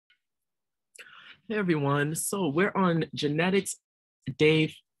Hey everyone, so we're on genetics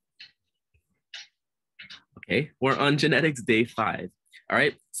day, we're on genetics day 5. All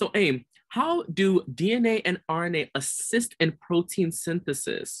right, so Aim, how do DNA and RNA assist in protein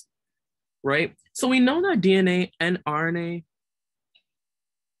synthesis, right? So we know that DNA and RNA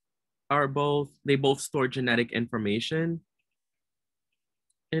they both store genetic information.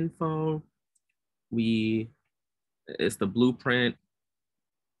 Info, it's the blueprint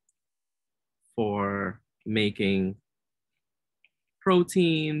for making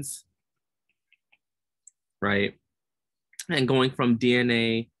proteins, right? And going from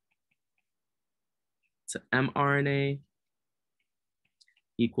DNA to mRNA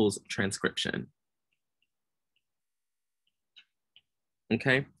equals transcription.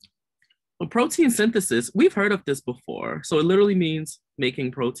 Okay. Well, protein synthesis, we've heard of this before. So it literally means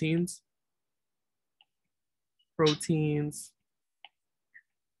making proteins. Proteins,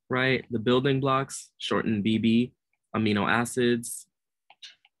 right? The building blocks, shortened BB, amino acids,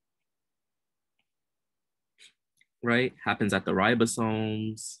 right? Happens at the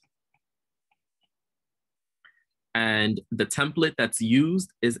ribosomes. And the template that's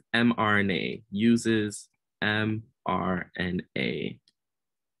used is mRNA, uses mRNA.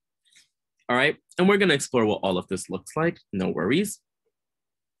 All right, and we're gonna explore what all of this looks like, no worries.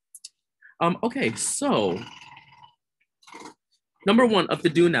 Okay, so number one of the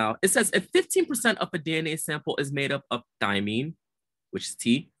do now, it says if 15% of a DNA sample is made up of thymine, which is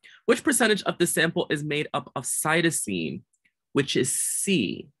T, which percentage of the sample is made up of cytosine, which is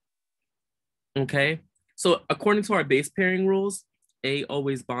C? Okay, so according to our base pairing rules, A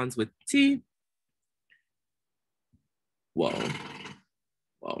always bonds with T. Whoa,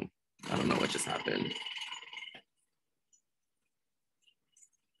 I don't know what just happened.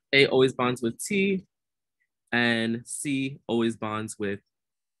 A always bonds with T, and C always bonds with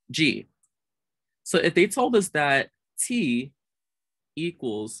G. So if they told us that T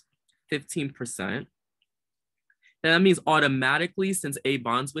equals 15%, then that means automatically, since A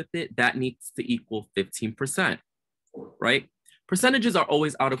bonds with it, that needs to equal 15%, right? Percentages are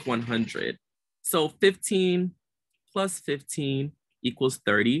always out of 100. So 15 plus 15 equals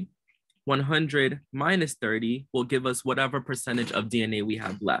 30. 100 minus 30 will give us whatever percentage of DNA we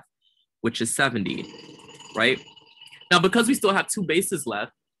have left, which is 70, right? Now, because we still have two bases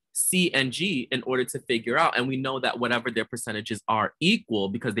left, C and G, in order to figure out, and we know that whatever their percentages are equal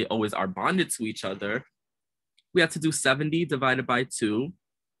because they always are bonded to each other, we have to do 70 divided by 2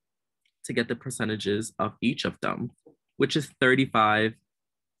 to get the percentages of each of them, which is 35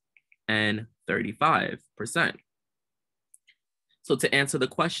 and 35%. So to answer the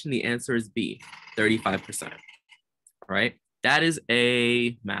question, the answer is B, 35%, right? That is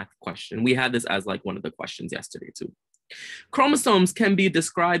a math question. We had this as like one of the questions yesterday too. Chromosomes can be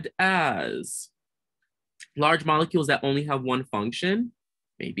described as large molecules that only have one function,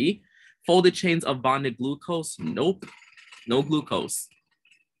 maybe. Folded chains of bonded glucose, nope, no glucose.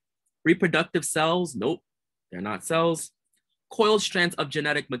 Reproductive cells, nope, they're not cells. Coiled strands of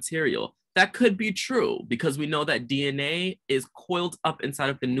genetic material, that could be true because we know that DNA is coiled up inside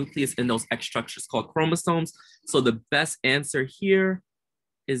of the nucleus in those X structures called chromosomes. So the best answer here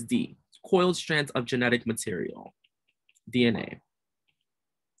is D, coiled strands of genetic material, DNA.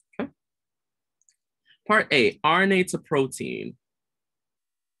 Okay. Part A, RNA to protein.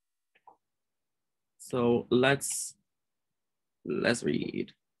 So let's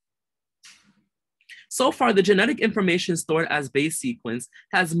read. So far, the genetic information stored as base sequence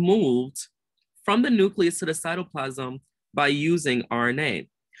has moved from the nucleus to the cytoplasm by using RNA.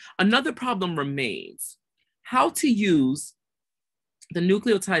 Another problem remains: how to use the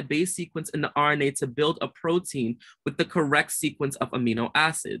nucleotide base sequence in the RNA to build a protein with the correct sequence of amino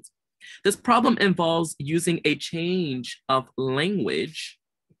acids. This problem involves using a change of language,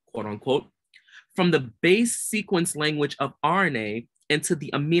 quote unquote, from the base sequence language of RNA into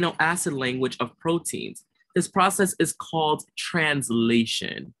the amino acid language of proteins. This process is called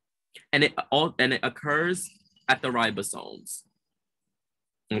translation, and it occurs at the ribosomes.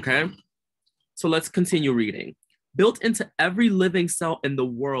 Okay, so let's continue reading. Built into every living cell in the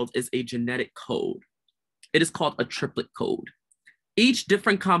world is a genetic code. It is called a triplet code. Each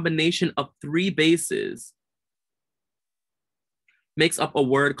different combination of 3 bases makes up a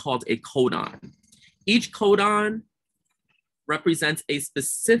word called a codon. Each codon represents a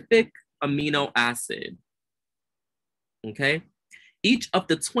specific amino acid. Okay? Each of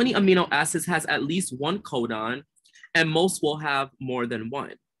the 20 amino acids has at least one codon, and most will have more than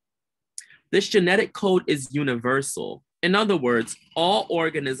one. This genetic code is universal. In other words, all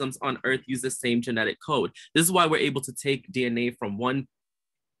organisms on Earth use the same genetic code. This is why we're able to take DNA from one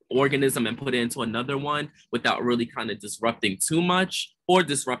organism and put it into another one without really kind of disrupting too much or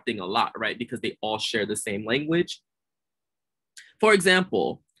disrupting a lot, right? Because they all share the same language. For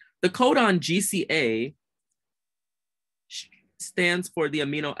example, the codon GCA stands for the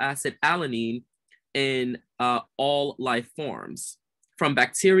amino acid alanine in all life forms, from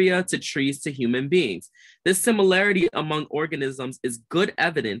bacteria to trees to human beings. This similarity among organisms is good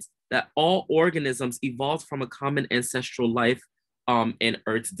evidence that all organisms evolved from a common ancestral life in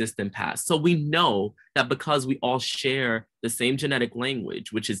Earth's distant past. So we know that because we all share the same genetic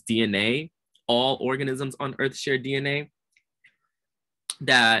language, which is DNA, all organisms on Earth share DNA,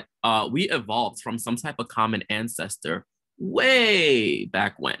 that we evolved from some type of common ancestor way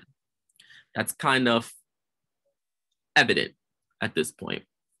back when. That's kind of evident at this point,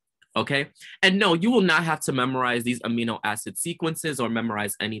 okay? And no, you will not have to memorize these amino acid sequences or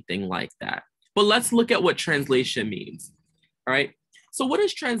memorize anything like that. But let's look at what translation means, all right? So what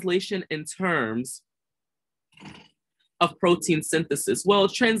is translation in terms of protein synthesis? Well,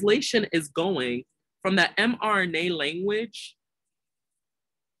 translation is going from that mRNA language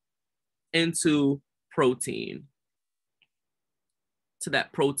into protein, to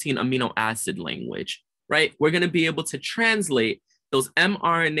that protein amino acid language, right? We're gonna be able to translate those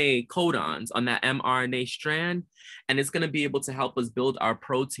mRNA codons on that mRNA strand, and it's gonna be able to help us build our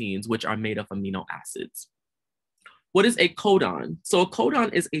proteins, which are made of amino acids. What is a codon? So a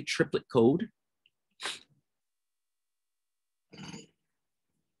codon is a triplet code.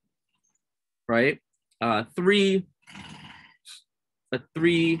 Right? A three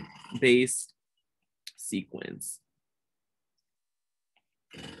base sequence.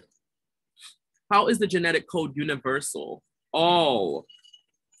 How is the genetic code universal? All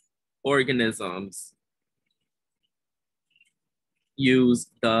organisms use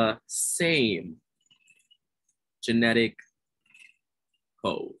the same genetic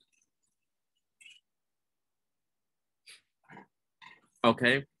code.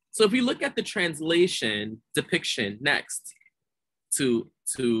 Okay, so if we look at the translation depiction next to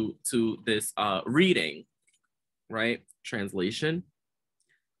this reading, right? Translation.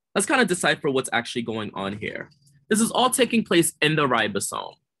 Let's kind of decipher what's actually going on here. This is all taking place in the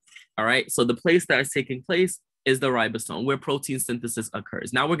ribosome. All right, so the place that is taking place is the ribosome, where protein synthesis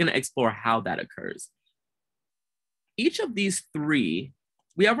occurs. Now we're going to explore how that occurs. Each of these three,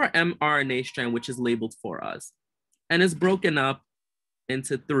 we have our mRNA strand, which is labeled for us, and is broken up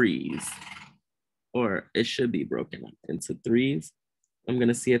into threes, or it should be broken up into threes. I'm going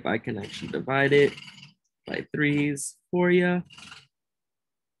to see if I can actually divide it by threes for you.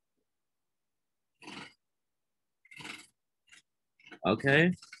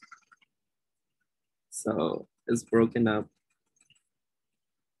 Okay. So it's broken up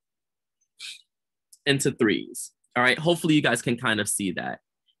into threes. All right. Hopefully you guys can kind of see that.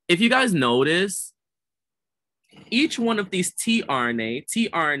 If you guys notice, each one of these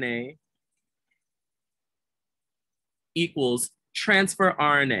tRNA equals transfer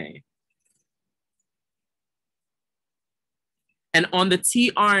RNA. And on the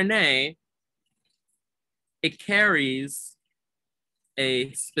tRNA, it carries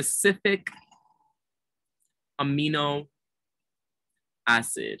a specific amino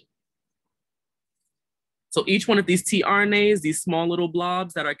acid. So each one of these tRNAs, these small little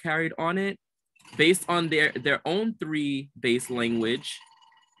blobs that are carried on it, based on their own three base language,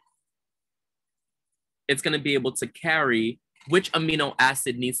 it's going to be able to carry which amino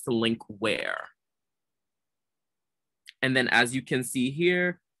acid needs to link where. And then as you can see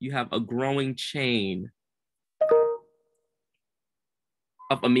here, you have a growing chain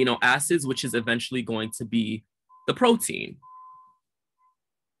of amino acids, which is eventually going to be the protein.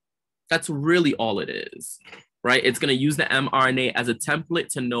 That's really all it is, right? It's going to use the mRNA as a template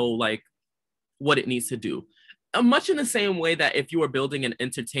to know like what it needs to do. Much in the same way that if you were building an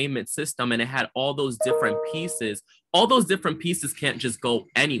entertainment system and it had all those different pieces can't just go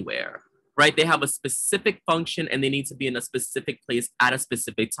anywhere, right? They have a specific function and they need to be in a specific place at a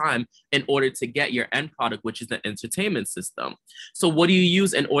specific time in order to get your end product, which is the entertainment system. So what do you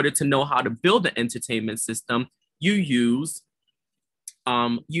use in order to know how to build the entertainment system? You use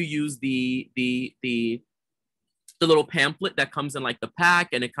the little pamphlet that comes in like the pack,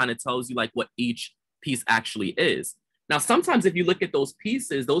 and it kind of tells you like what each piece actually is. Now, sometimes if you look at those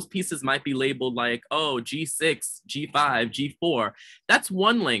pieces might be labeled like, oh, G6, G5, G4. That's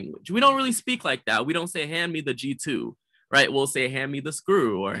one language. We don't really speak like that. We don't say, hand me the G2, right? We'll say, hand me the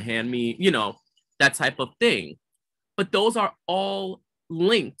screw, or hand me, that type of thing. But those are all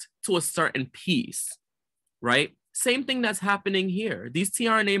linked to a certain piece, right? Same thing that's happening here. These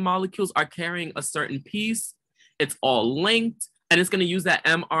tRNA molecules are carrying a certain piece. It's all linked. And it's going to use that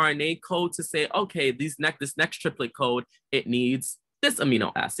mRNA code to say, okay, this next triplet code, it needs this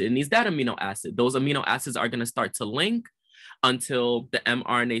amino acid, it needs that amino acid. Those amino acids are going to start to link until the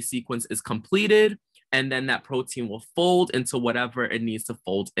mRNA sequence is completed. And then that protein will fold into whatever it needs to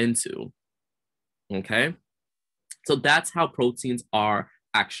fold into. Okay. So that's how proteins are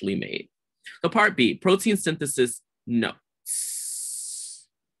actually made. So part B, protein synthesis notes.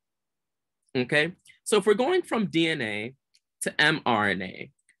 Okay. So if we're going from DNA to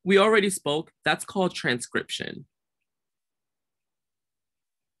mRNA, we already spoke, that's called transcription.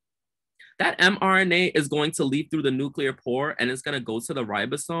 That mRNA is going to leave through the nuclear pore and it's going to go to the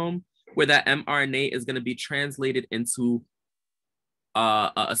ribosome, where that mRNA is going to be translated into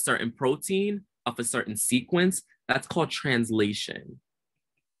a certain protein of a certain sequence. That's called translation.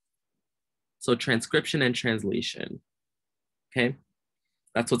 So transcription and translation. Okay.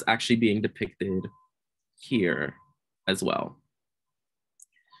 That's what's actually being depicted here as well.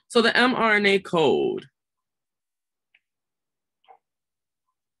 So the mRNA code.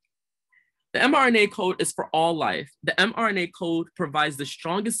 The mRNA code is for all life. The mRNA code provides the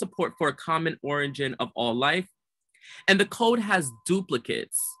strongest support for a common origin of all life. And the code has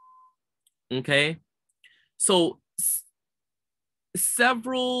duplicates. Okay. So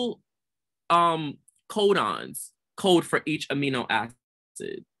several codons code for each amino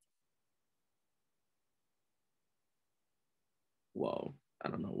acid. Whoa, I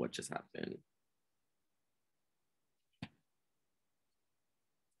don't know what just happened.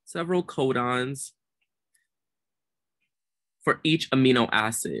 Several codons for each amino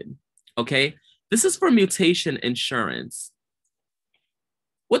acid, okay? This is for mutation insurance.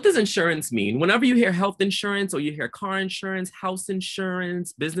 What does insurance mean? Whenever you hear health insurance or you hear car insurance, house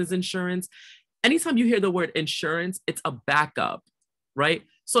insurance, business insurance, anytime you hear the word insurance, it's a backup, right?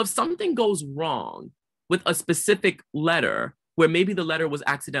 So if something goes wrong with a specific letter, where maybe the letter was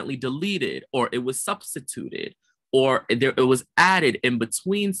accidentally deleted or it was substituted or it was added in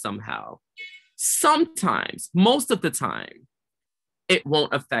between somehow, sometimes, most of the time, it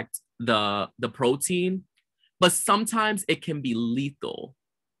won't affect the protein, but sometimes it can be lethal,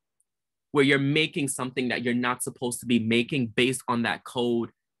 where you're making something that you're not supposed to be making based on that code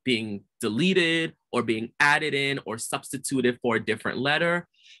being deleted or being added in or substituted for a different letter.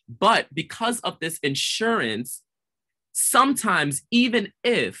 But because of this insurance, sometimes even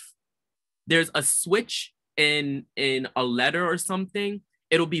if there's a switch in a letter or something,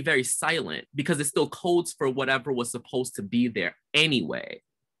 it'll be very silent because it still codes for whatever was supposed to be there anyway,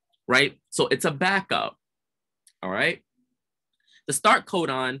 right? So it's a backup, all right? The start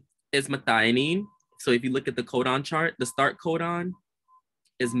codon is methionine. So if you look at the codon chart, the start codon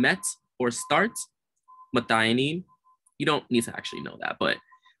is met or start, methionine. You don't need to actually know that, but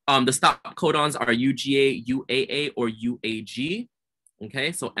the stop codons are UGA, UAA, or UAG.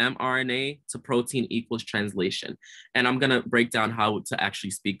 Okay, so mRNA to protein equals translation. And I'm gonna break down how to actually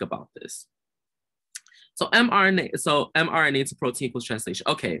speak about this. So mRNA to protein equals translation.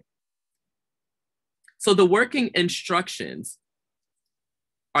 Okay. So the working instructions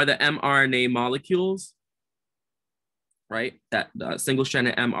are the mRNA molecules, right? That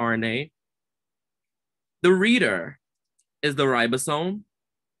single-stranded mRNA. The reader is the ribosome.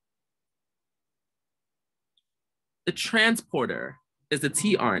 The transporter is the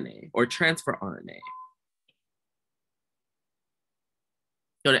tRNA or transfer RNA.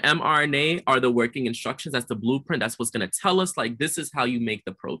 So the mRNA are the working instructions. That's the blueprint. That's what's going to tell us, like, this is how you make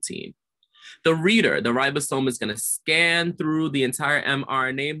the protein. The reader, the ribosome, is going to scan through the entire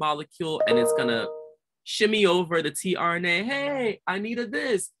mRNA molecule and it's going to shimmy over the tRNA. Hey, I needed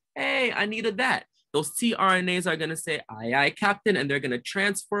this. Hey, I needed that. Those tRNAs are going to say, aye, aye, Captain, and they're going to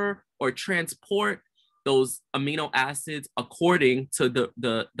transfer or transport those amino acids according to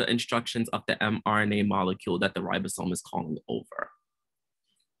the instructions of the mRNA molecule that the ribosome is calling over.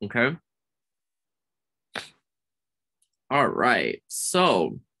 Okay. All right.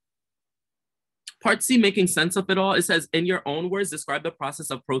 So part C, making sense of it all. It says, in your own words, describe the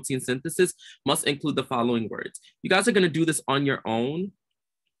process of protein synthesis must include the following words. You guys are going to do this on your own.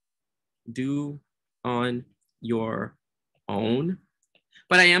 Do on your own.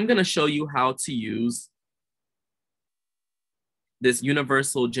 But I am going to show you how to use this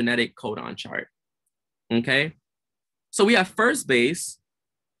universal genetic codon chart. Okay. So we have first base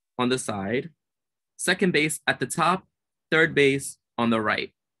on the side, second base at the top, third base on the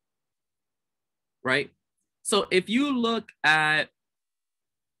right. Right? So if you look at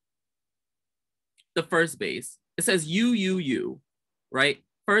the first base, it says U, right?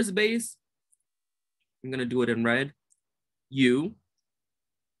 First base, I'm going to do it in red, U.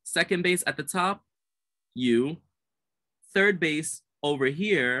 Second base at the top, U. third base over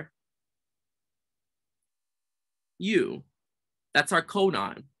here, U. That's our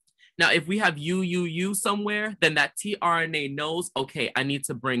codon. Now, if we have U somewhere, then that tRNA knows, okay, I need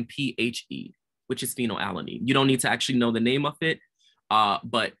to bring PHE, which is phenylalanine. You don't need to actually know the name of it,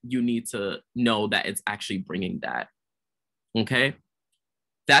 but you need to know that it's actually bringing that, okay?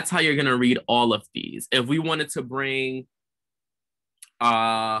 That's how you're gonna read all of these. If we wanted to bring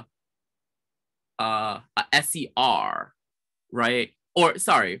a SER, right? Or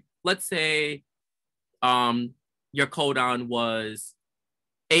sorry, let's say your codon was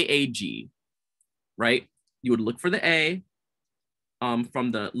AAG, right? You would look for the A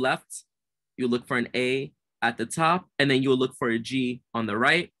from the left, you look for an A at the top, and then you'll look for a G on the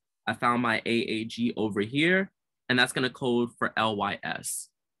right. I found my AAG over here, and that's gonna code for LYS.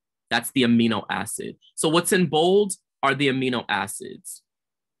 That's the amino acid. So what's in bold are the amino acids,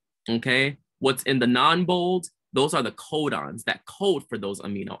 okay? What's in the non-bold, those are the codons that code for those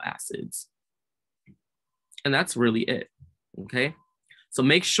amino acids. And that's really it, okay? So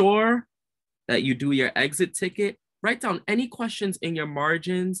make sure that you do your exit ticket. Write down any questions in your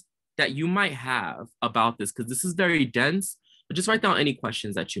margins that you might have about this, because this is very dense, but just write down any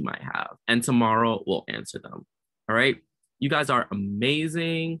questions that you might have. And tomorrow we'll answer them, all right? You guys are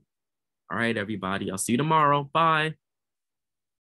amazing. All right, everybody, I'll see you tomorrow. Bye.